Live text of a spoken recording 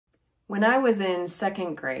When I was in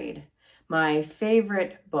second grade, my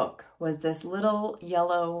favorite book was this little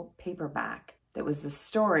yellow paperback that was the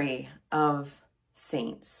story of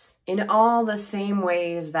saints. In all the same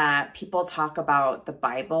ways that people talk about the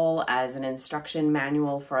Bible as an instruction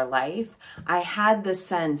manual for life, I had the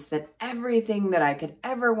sense that everything that I could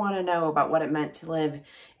ever want to know about what it meant to live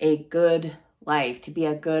a good life, to be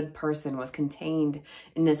a good person, was contained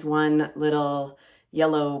in this one little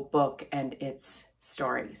yellow book and its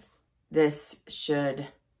stories. This should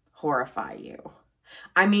horrify you.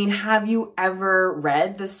 I mean, have you ever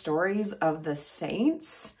read the stories of the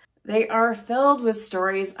saints? They are filled with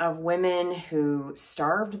stories of women who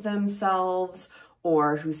starved themselves,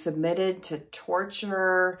 or who submitted to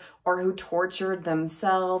torture, or who tortured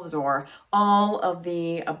themselves, or all of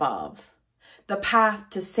the above. The path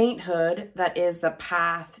to sainthood, that is the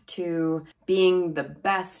path to being the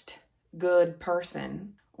best good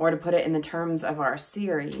person, or to put it in the terms of our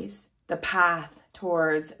series, the path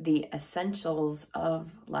towards the essentials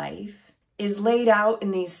of life, is laid out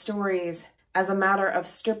in these stories as a matter of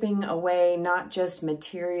stripping away not just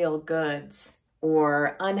material goods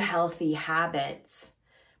or unhealthy habits,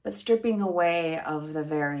 but stripping away of the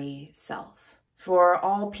very self. For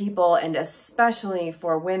all people, and especially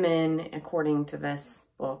for women, according to this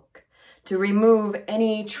book, to remove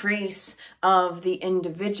any trace of the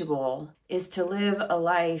individual is to live a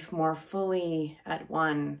life more fully at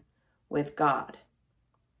one with God.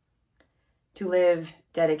 To live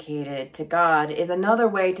dedicated to God is another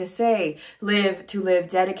way to say live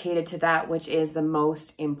dedicated to that which is the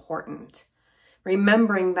most important.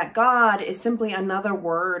 Remembering that God is simply another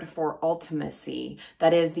word for ultimacy,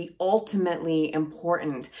 that is the ultimately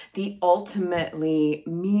important, the ultimately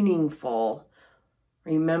meaningful.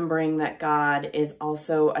 Remembering that God is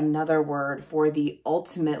also another word for the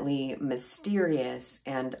ultimately mysterious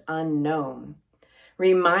and unknown,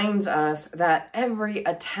 reminds us that every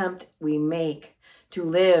attempt we make to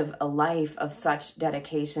live a life of such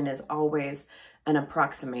dedication is always an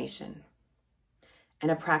approximation and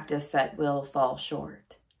a practice that will fall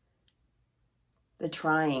short. The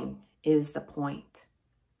trying is the point.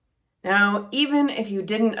 Now, even if you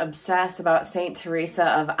didn't obsess about Saint Teresa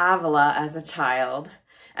of Avila as a child,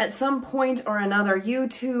 at some point or another, you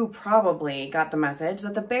too probably got the message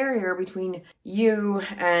that the barrier between you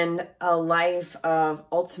and a life of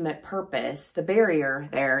ultimate purpose, the barrier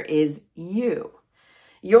there is you.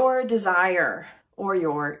 Your desire or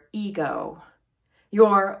your ego,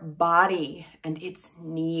 your body and its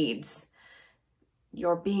needs,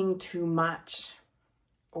 your being too much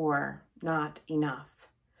or not enough.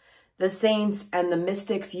 The saints and the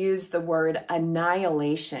mystics use the word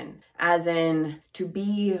annihilation, as in to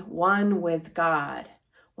be one with God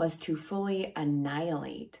was to fully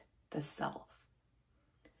annihilate the self.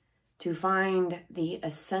 To find the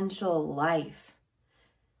essential life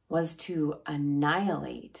was to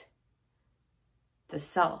annihilate the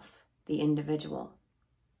self, the individual.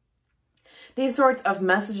 These sorts of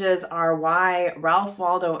messages are why Ralph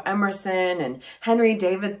Waldo Emerson and Henry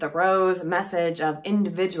David Thoreau's message of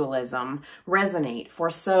individualism resonate for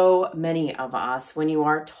so many of us when you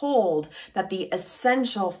are told that the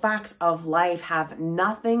essential facts of life have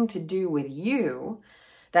nothing to do with you,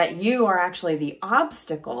 that you are actually the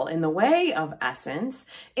obstacle in the way of essence.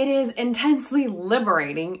 It is intensely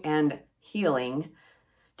liberating and healing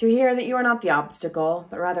to hear that you are not the obstacle,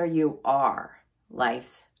 but rather you are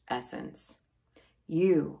life's essence.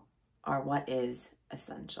 You are what is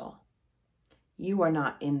essential. You are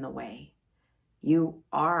not in the way. You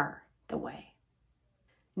are the way.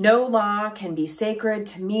 No law can be sacred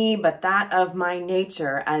to me but that of my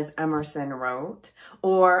nature, as Emerson wrote.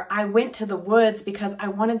 Or I went to the woods because I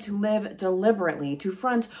wanted to live deliberately, to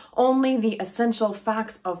front only the essential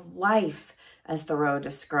facts of life, as Thoreau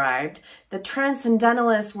described. The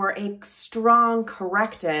Transcendentalists were a strong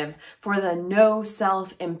corrective for the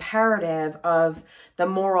no-self imperative of the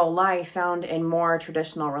moral life found in more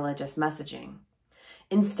traditional religious messaging.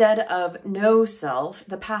 Instead of no self,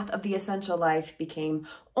 the path of the essential life became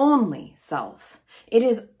only self. It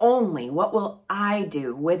is only what will I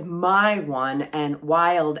do with my one and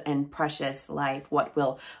wild and precious life? What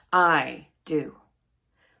will I do?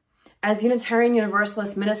 As Unitarian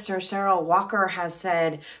Universalist minister Cheryl Walker has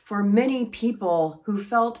said, for many people who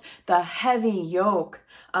felt the heavy yoke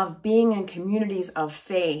of being in communities of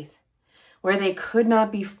faith, where they could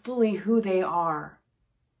not be fully who they are,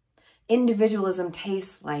 individualism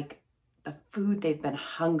tastes like the food they've been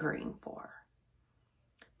hungering for.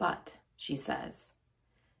 But, she says,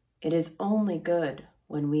 it is only good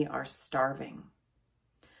when we are starving.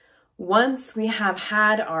 Once we have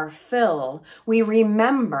had our fill, we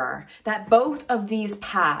remember that both of these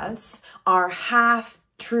paths are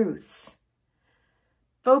half-truths.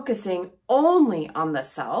 Focusing only on the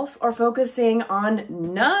self or focusing on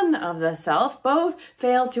none of the self both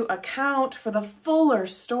fail to account for the fuller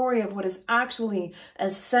story of what is actually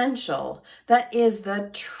essential, that is the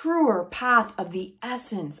truer path of the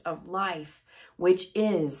essence of life, which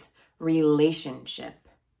is relationship.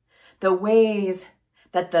 The ways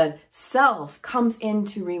that the self comes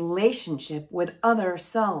into relationship with other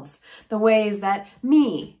selves, the ways that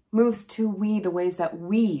me moves to we, the ways that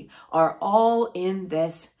we are all in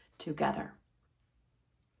this together.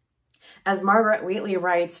 As Margaret Wheatley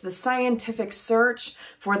writes, the scientific search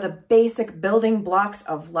for the basic building blocks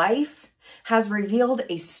of life has revealed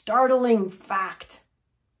a startling fact.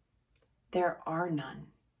 There are none.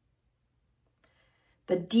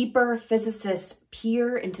 The deeper physicists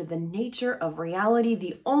peer into the nature of reality,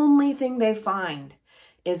 the only thing they find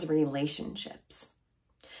is relationships.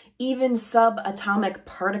 Even subatomic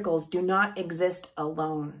particles do not exist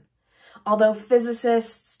alone. Although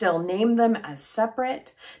physicists still name them as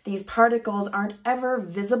separate, these particles aren't ever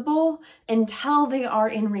visible until they are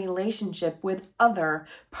in relationship with other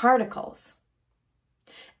particles.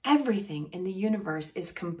 Everything in the universe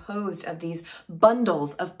is composed of these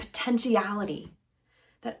bundles of potentiality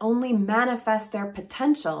that only manifest their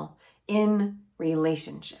potential in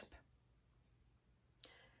relationship.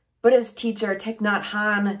 Buddhist teacher Thich Nhat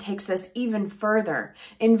Hanh takes this even further,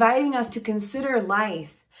 inviting us to consider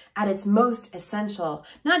life at its most essential,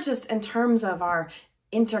 not just in terms of our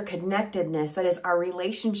interconnectedness, that is our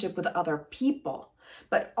relationship with other people,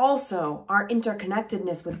 but also our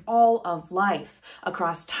interconnectedness with all of life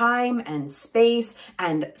across time and space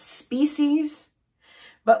and species.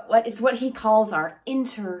 But it's what he calls our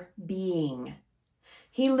interbeing.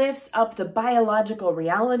 He lifts up the biological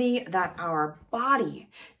reality that our body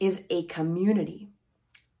is a community.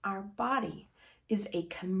 Our body is a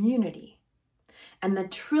community. And the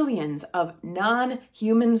trillions of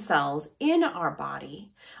non-human cells in our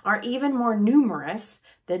body are even more numerous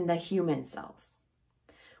than the human cells.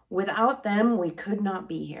 Without them, we could not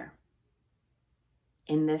be here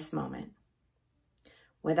in this moment.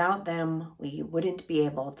 Without them, we wouldn't be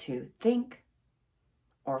able to think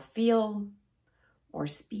or feel or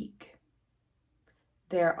speak.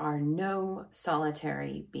 There are no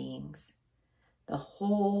solitary beings. The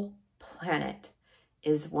whole planet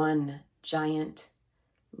is one giant,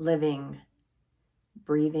 living,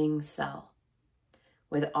 breathing cell,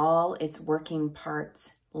 with all its working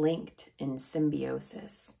parts linked in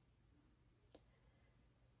symbiosis.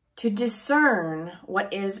 To discern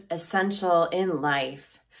what is essential in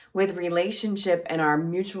life, with relationship and our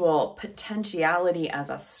mutual potentiality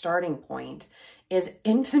as a starting point, is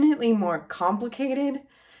infinitely more complicated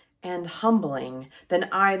and humbling than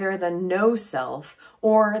either the no self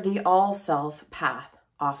or the all self path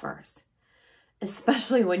offers.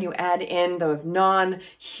 Especially when you add in those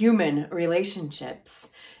non-human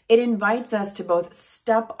relationships. It invites us to both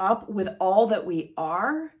step up with all that we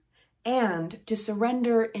are and to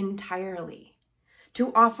surrender entirely,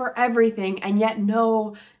 to offer everything and yet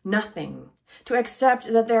know nothing, to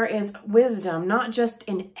accept that there is wisdom not just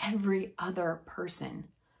in every other person,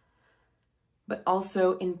 but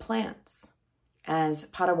also in plants, as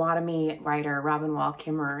Potawatomi writer Robin Wall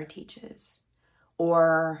Kimmerer teaches,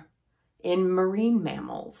 or in marine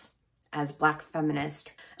mammals, as Black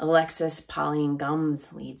feminist Alexis Pauline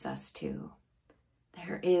Gumbs leads us to.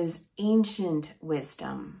 There is ancient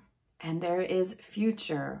wisdom and there is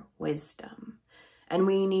future wisdom. And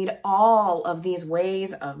we need all of these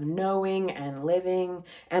ways of knowing and living.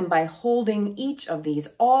 And by holding each of these,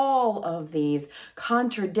 all of these,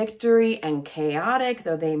 contradictory and chaotic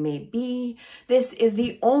though they may be, this is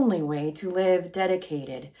the only way to live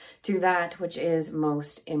dedicated to that which is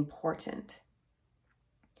most important.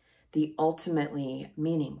 The ultimately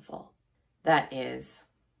meaningful. That is,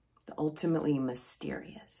 the ultimately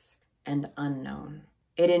mysterious and unknown.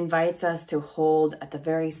 It invites us to hold at the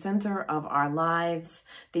very center of our lives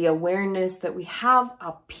the awareness that we have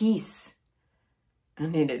a piece,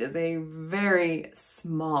 and it is a very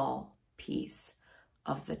small piece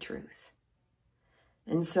of the truth.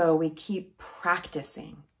 And so we keep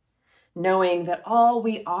practicing, knowing that all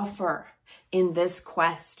we offer in this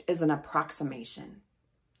quest is an approximation.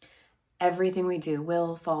 Everything we do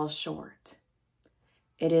will fall short.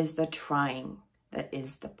 It is the trying that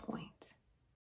is the point.